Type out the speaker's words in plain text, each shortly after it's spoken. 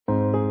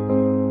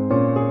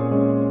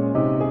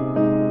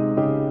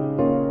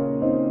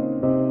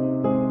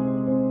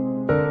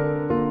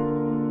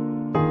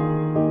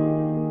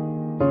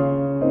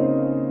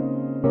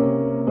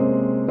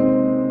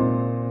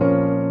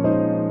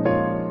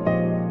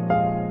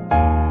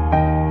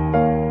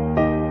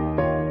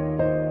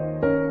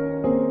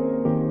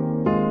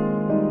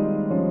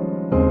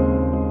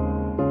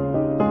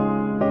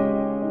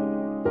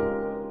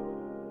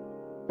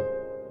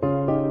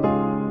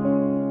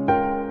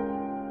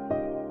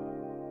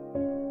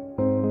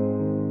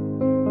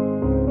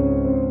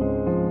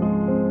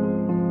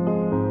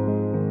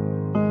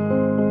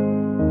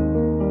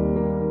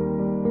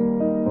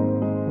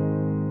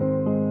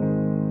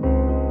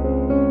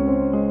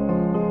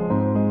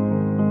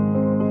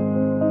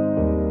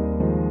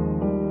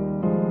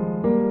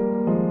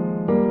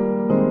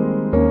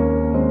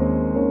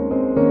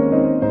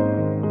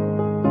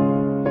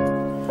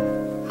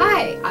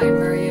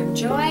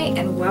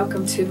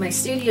welcome to my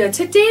studio.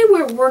 Today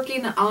we're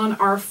working on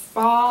our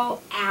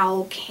fall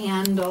owl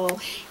candle,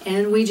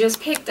 and we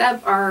just picked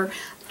up our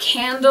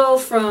candle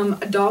from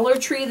Dollar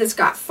Tree that's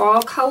got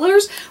fall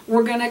colors.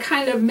 We're going to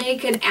kind of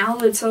make an owl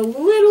that's a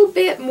little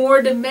bit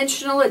more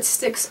dimensional. It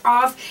sticks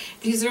off.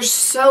 These are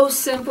so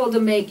simple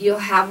to make. You'll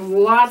have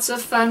lots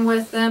of fun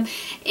with them,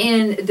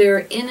 and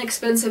they're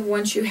inexpensive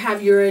once you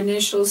have your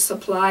initial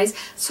supplies.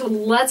 So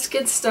let's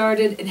get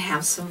started and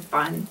have some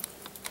fun.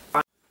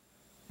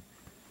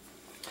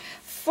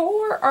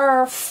 For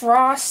our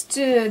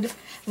frosted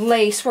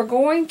lace, we're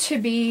going to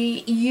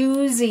be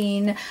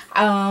using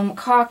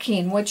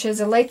Caulking, which is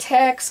a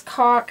latex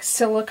caulk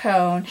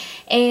silicone,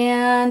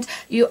 and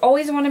you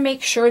always want to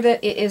make sure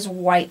that it is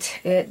white.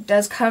 It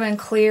does come in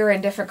clear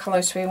and different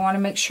colors, so we want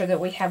to make sure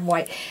that we have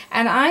white.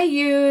 And I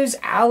use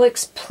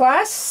Alex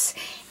Plus,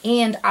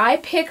 and I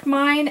pick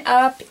mine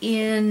up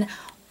in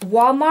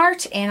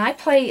Walmart, and I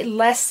pay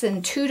less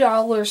than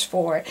 $2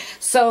 for it,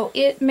 so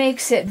it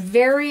makes it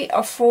very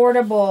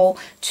affordable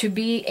to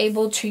be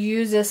able to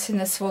use this, and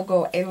this will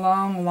go a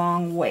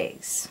long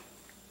ways.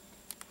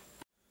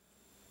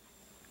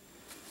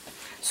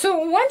 So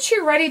once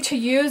you're ready to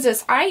use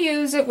this, I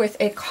use it with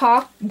a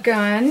caulk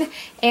gun,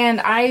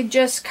 and I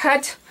just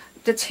cut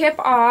the tip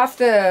off.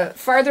 The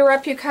farther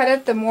up you cut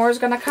it, the more is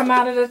going to come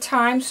out at a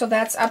time, so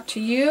that's up to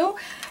you.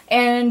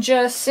 And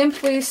just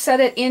simply set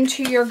it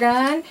into your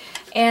gun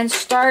and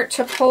start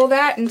to pull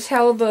that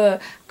until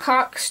the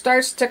caulk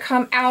starts to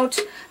come out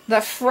the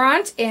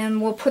front,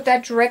 and we'll put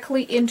that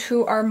directly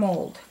into our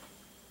mold.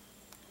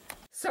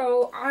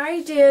 So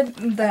I did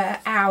the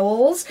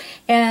owls,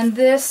 and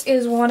this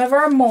is one of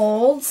our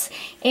molds,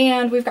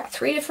 and we've got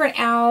 3 different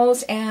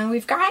owls, and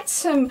we've got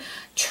some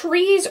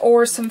trees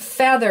or some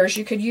feathers.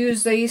 You could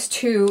use these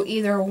two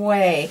either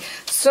way.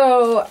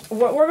 So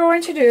what we're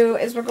going to do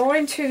is we're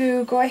going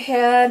to go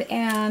ahead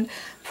and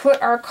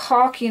put our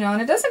caulking on.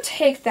 It doesn't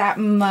take that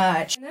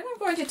much. And then I'm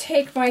going to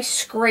take my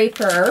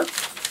scraper,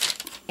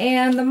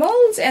 and the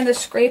molds and the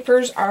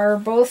scrapers are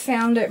both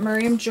found at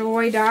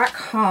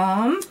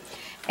miriamjoy.com.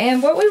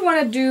 And what we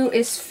want to do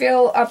is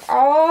fill up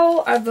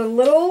all of the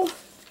little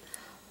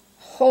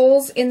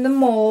holes in the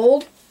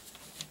mold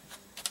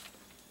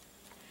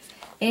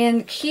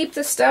and keep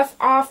the stuff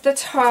off the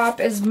top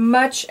as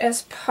much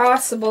as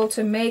possible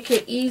to make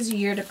it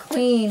easier to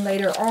clean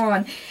later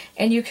on.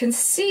 And you can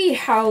see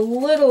how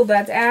little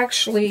that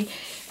actually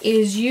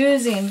is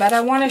using, but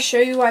I want to show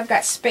you I've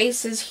got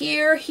spaces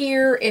here,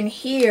 here, and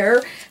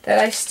here that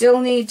I still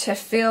need to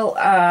fill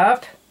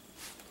up.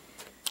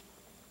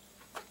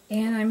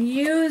 And I'm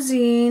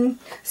using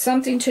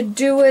something to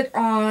do it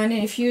on.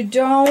 And if you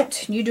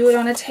don't, you do it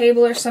on a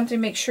table or something,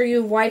 make sure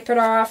you wipe it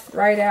off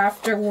right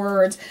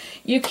afterwards.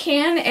 You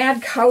can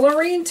add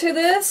coloring to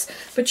this,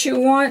 but you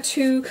want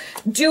to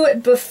do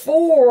it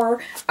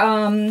before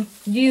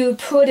you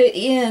put it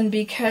in,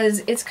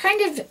 because it's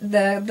kind of,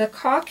 the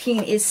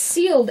caulking is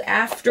sealed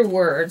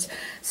afterwards.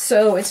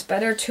 So it's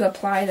better to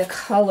apply the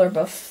color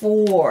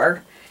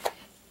before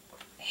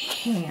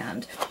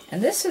hand.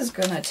 And this is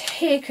going to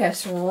take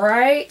us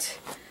right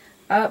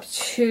up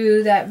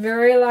to that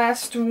very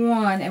last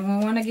one, and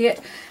we want to get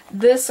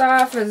this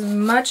off as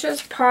much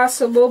as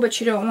possible,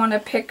 but you don't want to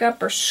pick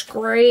up or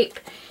scrape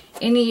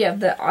any of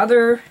the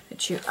other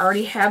that you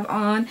already have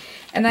on.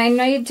 And I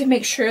need to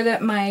make sure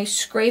that my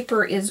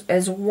scraper is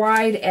as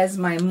wide as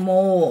my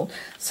mold,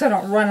 so I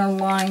don't run a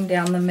line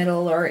down the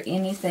middle or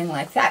anything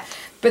like that.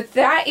 But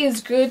that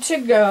is good to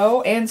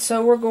go, and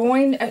so we're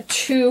going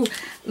to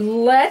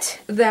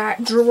let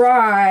that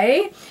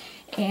dry,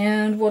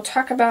 and we'll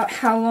talk about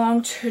how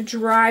long to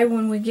dry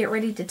when we get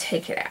ready to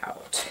take it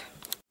out.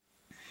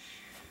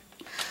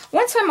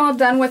 Once I'm all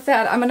done with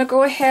that, I'm going to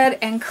go ahead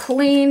and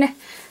clean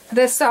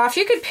this off.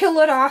 You could peel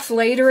it off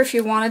later if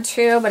you wanted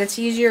to, but it's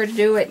easier to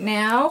do it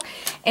now.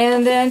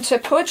 And then to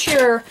put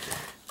your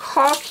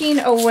caulking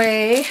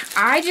away,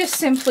 I just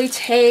simply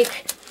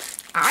take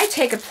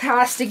a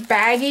plastic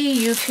baggie.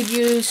 You could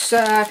use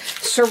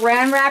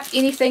saran wrap,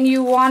 anything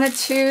you wanted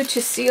to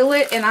seal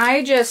it, and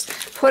I just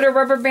put a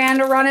rubber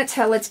band around it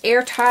till it's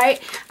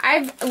airtight.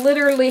 I've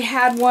literally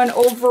had one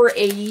over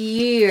a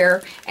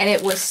year, and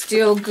it was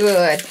still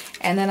good.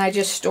 And then I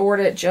just stored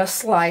it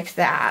just like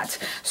that.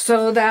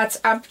 So that's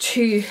up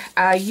to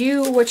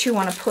you what you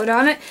want to put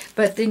on it,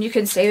 but then you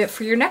can save it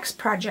for your next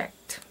project.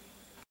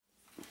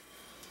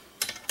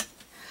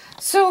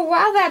 So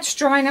while that's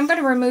drying, I'm going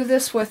to remove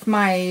this with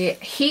my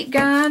heat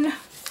gun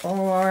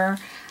or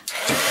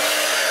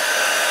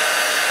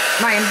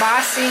my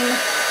embossing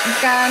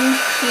gun,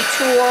 heat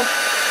tool.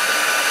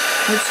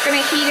 I'm just going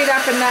to heat it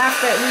up enough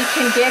that we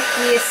can get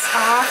this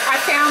off. I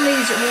found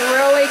these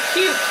really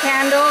cute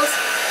candles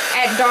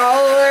at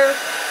Dollar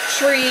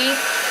Tree,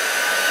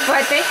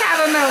 but they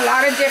have them in a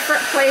lot of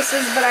different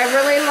places, but I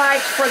really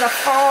like for the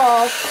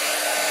fall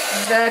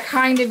the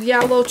kind of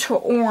yellow to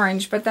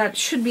orange, but that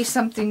should be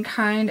something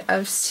kind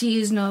of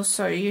seasonal,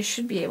 so you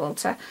should be able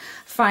to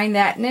find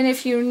that. And then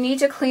if you need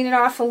to clean it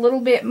off a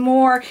little bit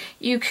more,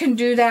 you can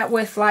do that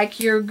with like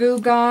your Goo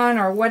Gone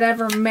or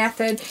whatever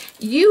method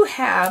you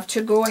have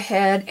to go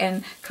ahead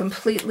and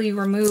completely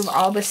remove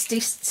all the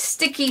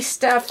sticky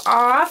stuff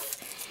off.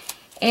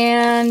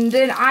 And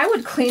then I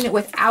would clean it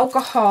with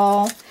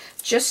alcohol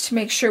just to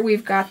make sure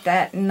we've got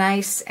that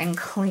nice and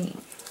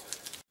clean.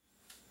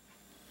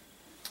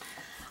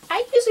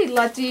 I usually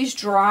let these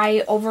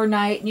dry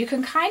overnight, and you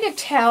can kind of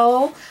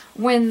tell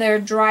when they're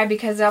dry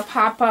because they'll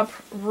pop up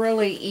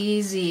really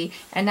easy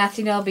and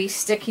nothing will be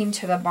sticking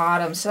to the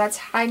bottom. So that's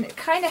kind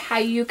of how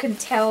you can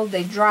tell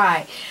they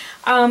dry.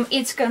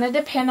 It's going to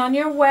depend on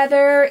your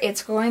weather.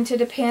 It's going to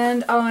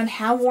depend on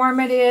how warm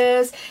it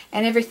is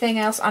and everything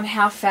else, on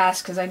how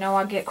fast, because I know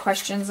I'll get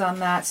questions on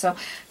that. So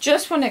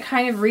just when it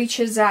kind of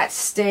reaches that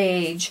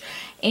stage.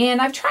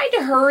 And I've tried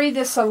to hurry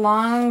this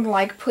along,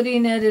 like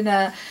putting it in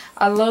a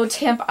low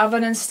temp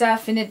oven and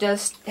stuff, and it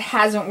just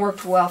hasn't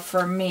worked well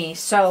for me.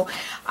 So,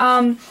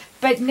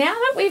 but now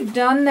that we've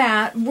done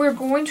that, we're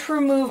going to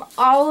remove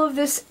all of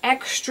this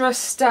extra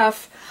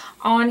stuff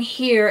on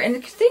here.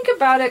 And think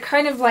about it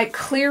kind of like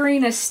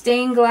clearing a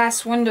stained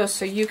glass window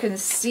so you can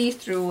see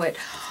through it.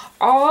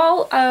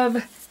 All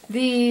of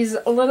these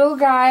little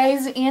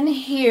guys in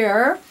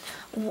here,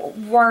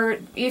 where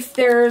if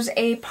there's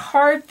a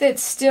part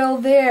that's still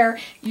there,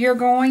 you're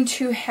going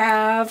to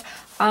have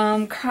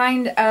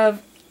kind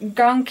of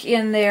gunk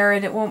in there,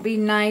 and it won't be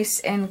nice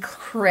and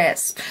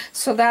crisp.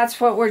 So that's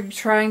what we're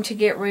trying to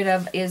get rid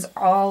of, is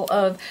all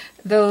of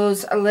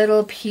those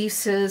little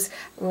pieces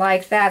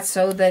like that,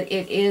 so that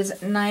it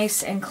is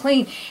nice and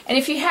clean. And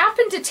if you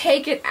happen to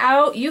take it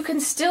out, you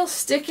can still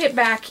stick it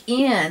back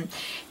in.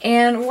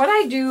 And what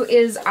I do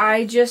is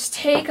I just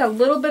take a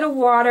little bit of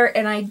water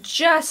and I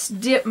just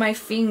dip my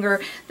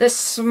finger the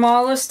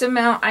smallest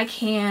amount I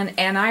can,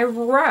 and I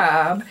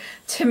rub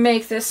to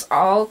make this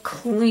all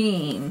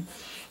clean.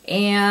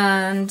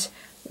 And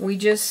we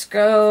just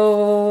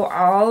go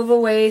all the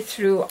way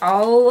through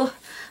all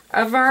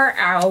of our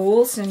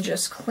owls and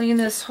just clean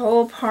this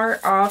whole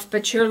part off.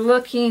 But you're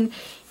looking,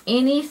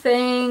 any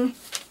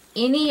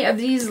of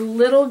these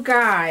little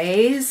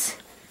guys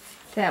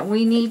that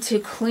we need to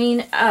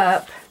clean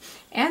up,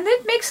 and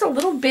it makes a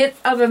little bit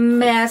of a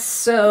mess.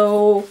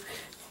 So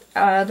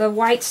the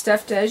white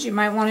stuff does. You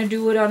might want to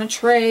do it on a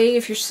tray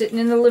if you're sitting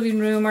in the living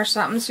room or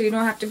something, so you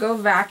don't have to go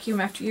vacuum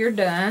after you're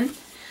done.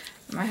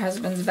 My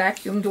husband's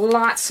vacuumed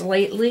lots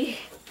lately.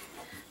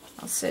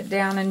 I'll sit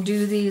down and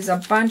do these a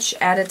bunch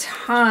at a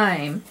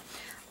time.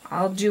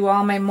 I'll do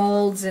all my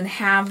molds and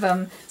have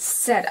them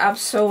set up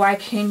so I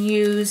can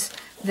use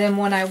them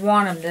when I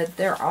want them, that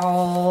they're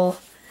all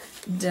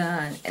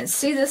done. And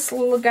see this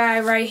little guy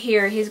right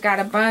here? He's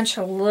got a bunch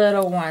of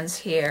little ones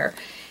here.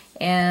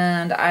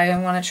 And I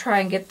want to try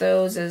and get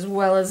those as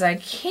well as I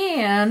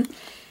can.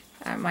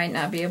 I might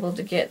not be able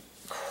to get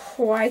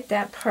quite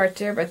that part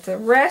there, but the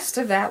rest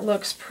of that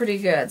looks pretty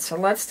good. So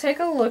let's take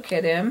a look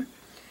at him.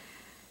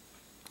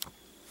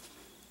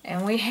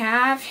 And we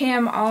have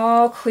him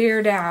all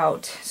cleared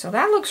out. So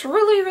that looks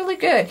really, really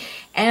good.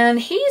 And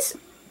he's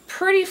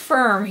pretty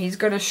firm. He's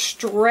going to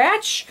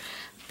stretch,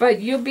 but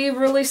you'll be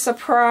really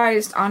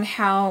surprised on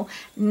how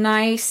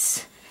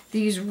nice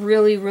these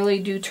really, really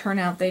do turn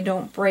out. They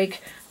don't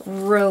break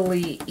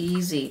really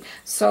easy.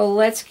 So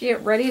let's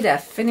get ready to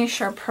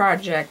finish our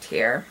project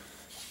here.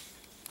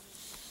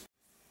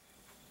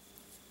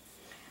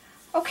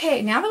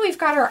 Okay, now that we've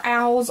got our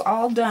owls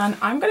all done,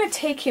 I'm going to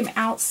take him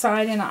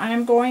outside and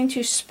I'm going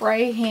to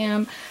spray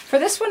him. For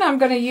this one, I'm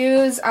going to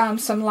use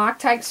some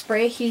Loctite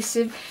spray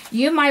adhesive.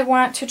 You might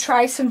want to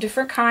try some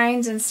different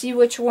kinds and see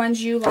which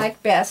ones you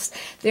like best.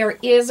 There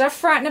is a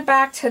front and a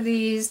back to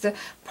these. The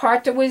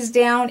part that was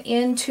down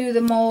into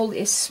the mold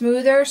is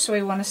smoother, so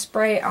we want to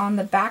spray on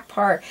the back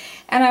part.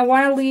 And I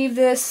want to leave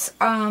this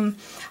on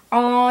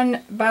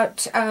about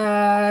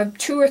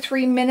 2 or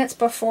 3 minutes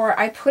before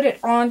I put it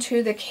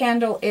onto the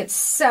candle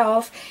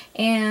itself.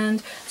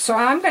 And so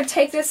I'm going to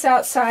take this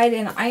outside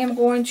and I am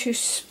going to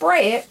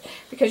spray it,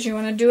 because you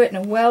want to do it in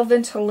a well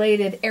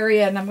ventilated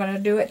area, and I'm going to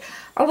do it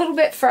a little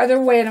bit farther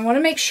away, and I want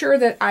to make sure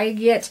that I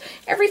get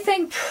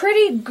everything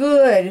pretty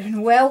good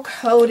and well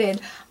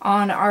coated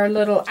on our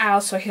little owl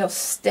so he'll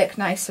stick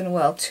nice and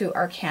well to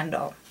our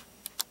candle.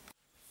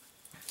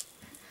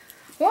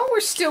 While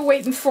we're still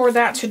waiting for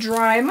that to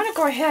dry, I'm going to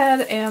go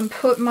ahead and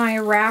put my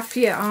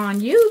raffia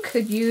on. You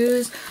could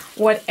use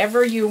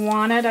whatever you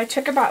wanted. I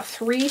took about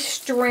 3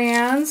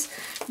 strands.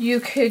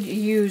 You could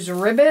use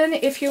ribbon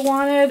if you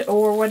wanted,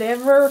 or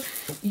whatever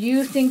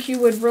you think you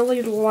would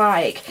really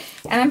like.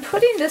 And I'm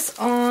putting this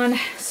on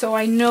so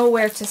I know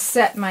where to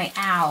set my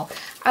owl.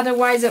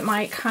 Otherwise it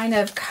might kind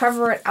of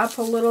cover it up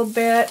a little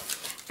bit,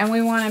 and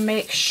we want to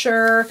make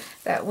sure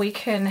that we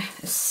can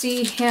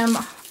see him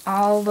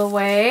all the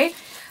way.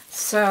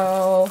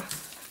 So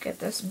get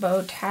this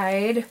bow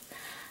tied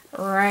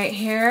right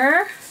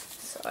here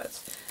so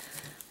it's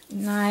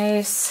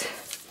nice.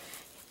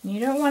 You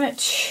don't want it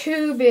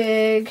too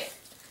big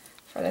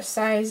for the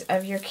size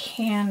of your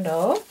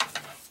candle.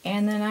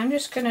 And then I'm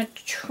just going to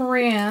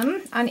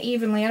trim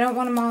unevenly. I don't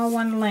want them all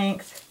one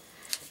length.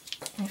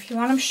 If you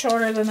want them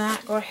shorter than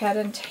that, go ahead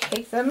and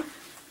take them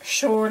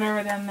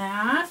shorter than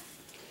that.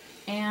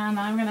 And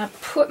I'm going to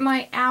put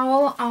my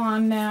owl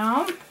on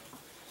now.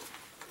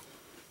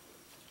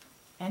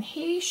 And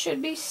he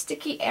should be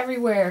sticky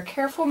everywhere.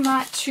 Careful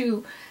not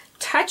to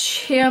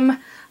touch him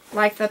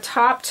like the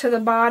top to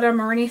the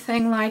bottom or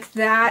anything like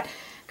that,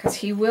 because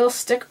he will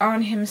stick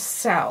on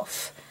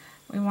himself.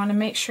 We want to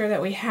make sure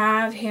that we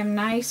have him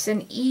nice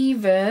and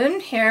even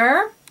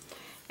here.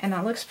 And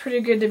that looks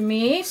pretty good to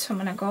me, so I'm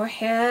going to go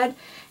ahead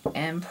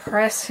and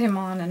press him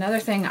on. Another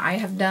thing I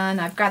have done,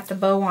 I've got the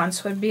bow on,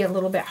 so it'd be a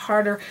little bit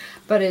harder,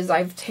 but is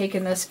I've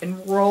taken this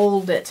and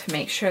rolled it to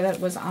make sure that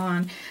it was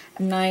on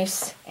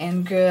nice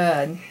and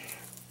good.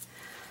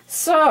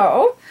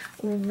 So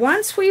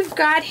once we've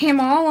got him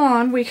all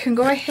on, we can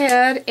go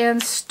ahead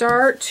and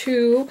start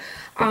to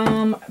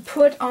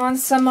put on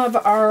some of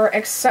our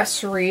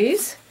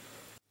accessories.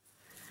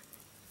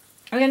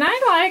 And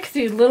I like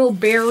the little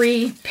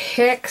berry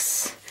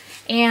picks,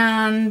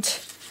 and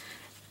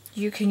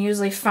you can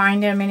usually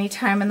find them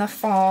anytime in the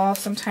fall.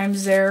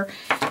 Sometimes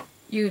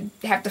you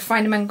have to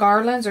find them in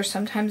garlands, or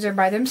sometimes they're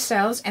by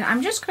themselves. And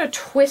I'm just going to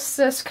twist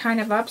this kind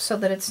of up so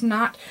that it's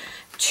not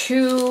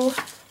too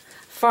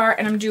far.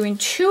 And I'm doing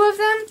 2 of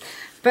them,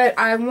 but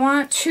I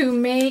want to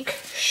make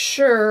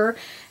sure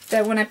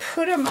that when I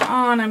put them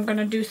on, I'm going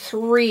to do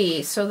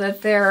 3 so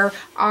that they're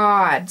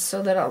odd,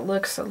 so that it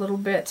looks a little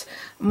bit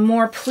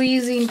more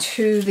pleasing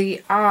to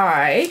the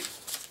eye.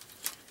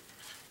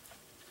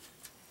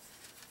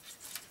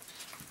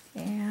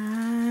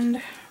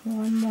 And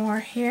one more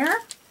here.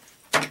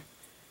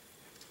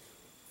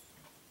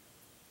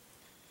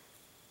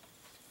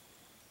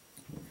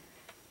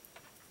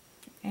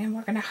 And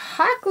we're going to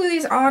hot glue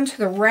these onto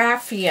the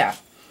raffia,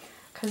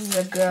 because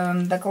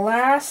the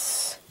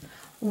glass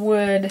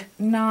would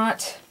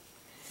not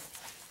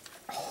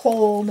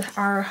hold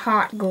our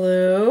hot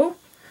glue.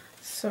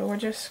 So we're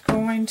just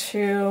going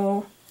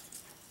to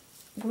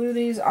glue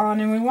these on,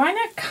 and we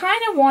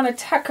kind of want to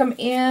tuck them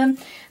in,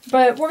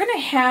 but we're going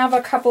to have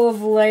a couple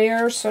of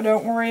layers, so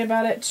don't worry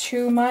about it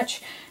too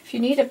much. If you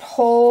need to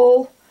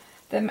pull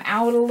them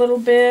out a little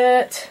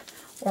bit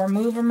or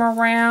move them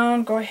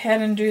around, go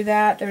ahead and do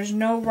that. There's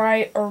no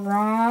right or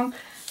wrong.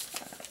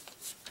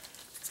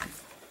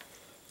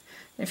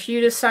 If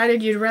you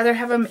decided you'd rather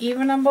have them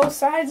even on both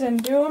sides, then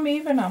do them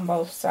even on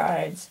both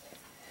sides.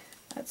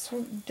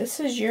 This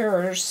is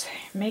yours.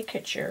 Make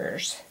it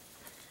yours.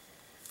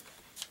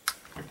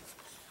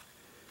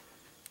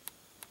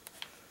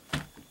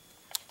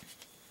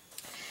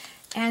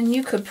 And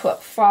you could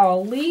put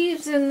fall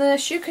leaves in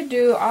this. You could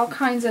do all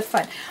kinds of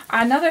fun.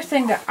 Another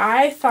thing that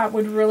I thought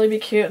would really be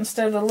cute,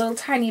 instead of the little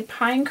tiny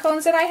pine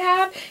cones that I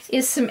have,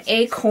 is some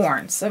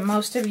acorns. So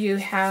most of you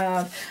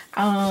have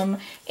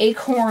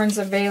acorns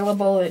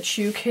available that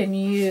you can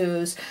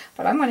use.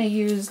 But I'm going to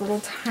use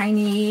little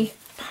tiny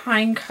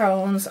pine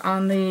cones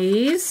on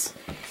these.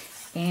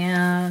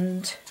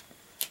 And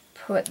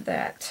put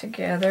that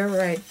together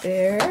right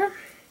there.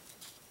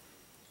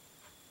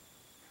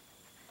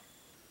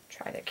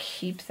 Try to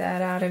keep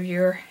that out of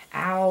your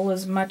owl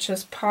as much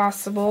as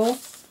possible.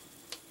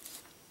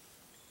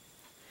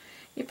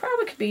 You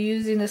probably could be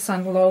using this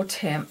on low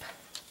temp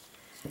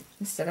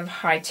instead of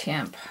high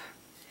temp.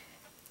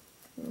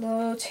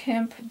 Low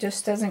temp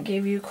just doesn't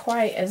give you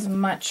quite as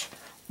much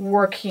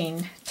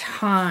working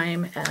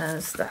time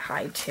as the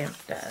high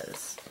temp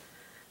does.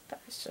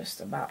 That's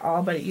just about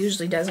all, but it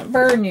usually doesn't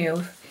burn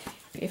you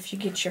if you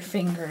get your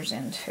fingers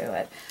into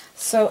it.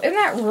 So isn't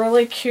that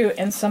really cute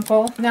and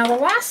simple? Now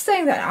the last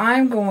thing that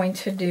I'm going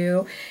to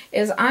do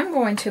is I'm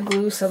going to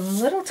glue some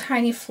little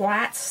tiny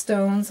flat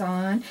stones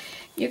on.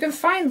 You can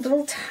find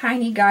little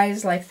tiny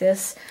guys like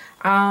this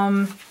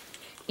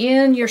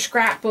in your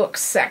scrapbook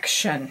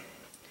section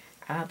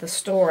at the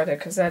store,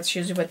 because that's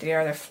usually what they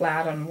are. They're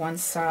flat on one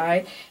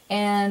side.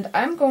 And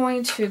I'm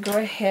going to go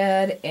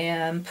ahead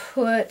and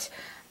put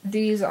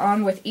these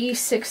on with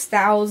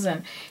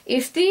E6000.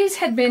 If these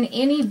had been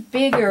any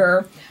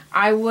bigger,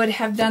 I would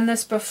have done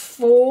this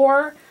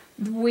before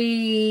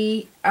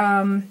we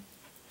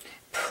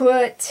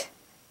put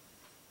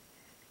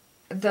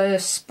the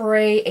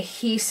spray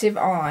adhesive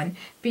on,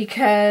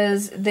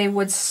 because they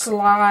would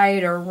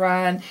slide or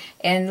run,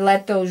 and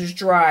let those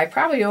dry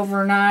probably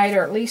overnight,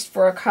 or at least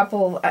for a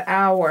couple of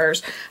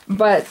hours.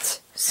 But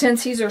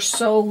since these are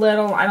so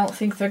little, I don't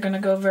think they're going to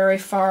go very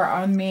far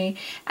on me.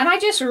 And I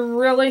just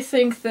really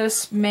think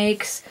this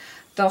makes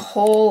the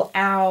whole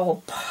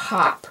owl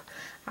pop.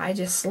 I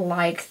just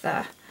like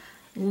the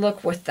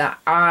look with the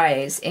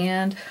eyes.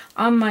 And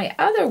on my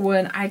other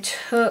one, I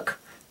took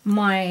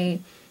my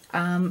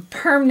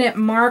permanent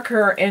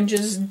marker and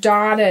just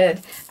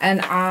dotted an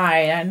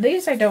eye. And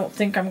these I don't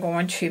think I'm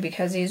going to,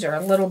 because these are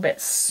a little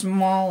bit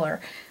smaller.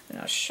 And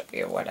I'll show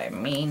you what I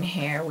mean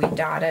here. We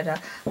dotted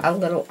a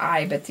little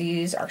eye, but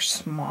these are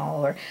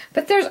smaller.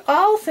 But there's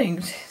all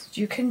things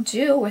you can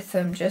do with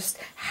them. Just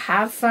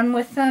have fun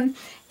with them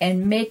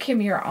and make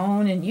them your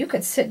own. And you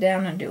could sit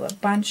down and do a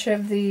bunch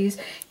of these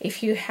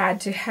if you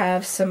had to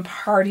have some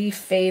party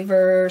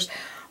favors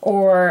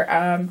or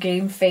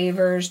game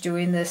favors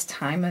during this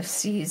time of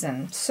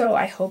season. So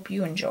I hope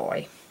you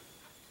enjoy.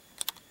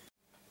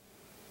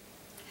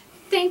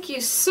 Thank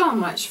you so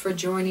much for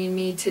joining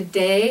me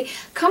today.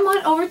 Come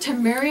on over to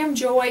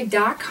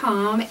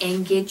miriamjoy.com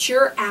and get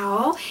your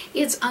owl.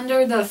 It's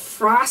under the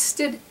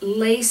frosted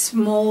lace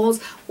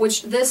molds,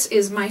 which this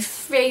is my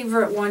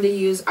favorite one to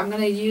use. I'm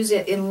going to use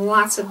it in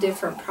lots of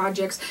different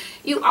projects.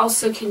 You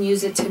also can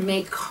use it to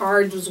make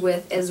cards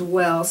with as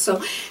well. So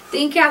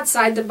think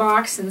outside the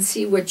box and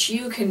see what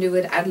you can do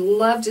with it. I'd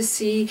love to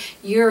see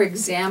your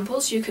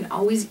examples. You can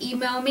always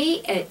email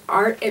me at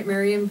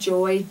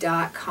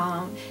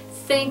art@miriamjoy.com.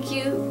 Thank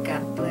you.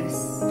 God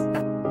bless.